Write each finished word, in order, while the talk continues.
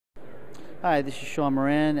Hi, this is Sean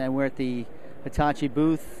Moran, and we're at the Hitachi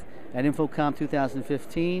booth at InfoComm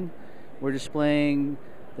 2015. We're displaying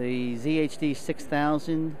the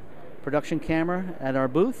Z-HD6000 production camera at our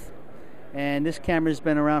booth, and this camera has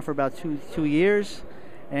been around for about two years.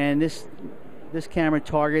 And this camera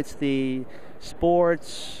targets the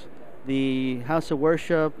sports, the house of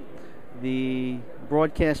worship, the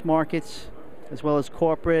broadcast markets, as well as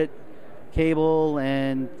corporate, cable,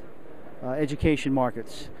 and education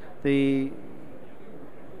markets. The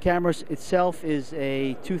camera itself is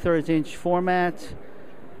a 2/3 inch format,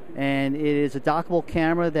 and it is a dockable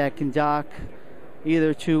camera that can dock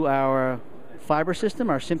either to our fiber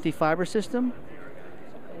system, our SMPTE fiber system,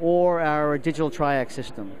 or our digital triac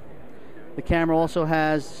system. The camera also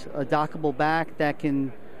has a dockable back that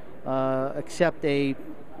can accept a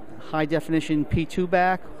high definition P2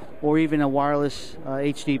 back or even a wireless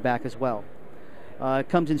HD back as well. It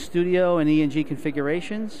comes in studio and ENG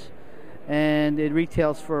configurations, and it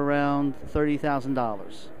retails for around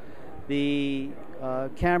 $30,000. The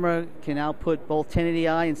camera can output both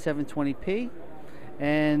 1080i and 720p,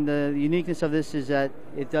 and the uniqueness of this is that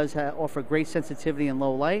it does offer great sensitivity in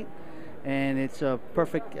low light, and it's a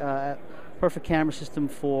perfect camera system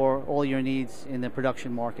for all your needs in the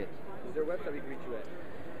production market. Is there a website we can reach you at?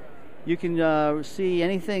 You can see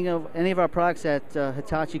any of our products at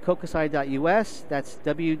hitachikokusai.us. That's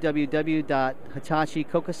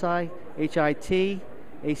www.hitachikokusai,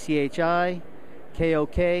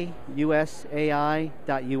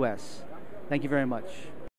 HITACHIKOKUSAI.us. Thank you very much.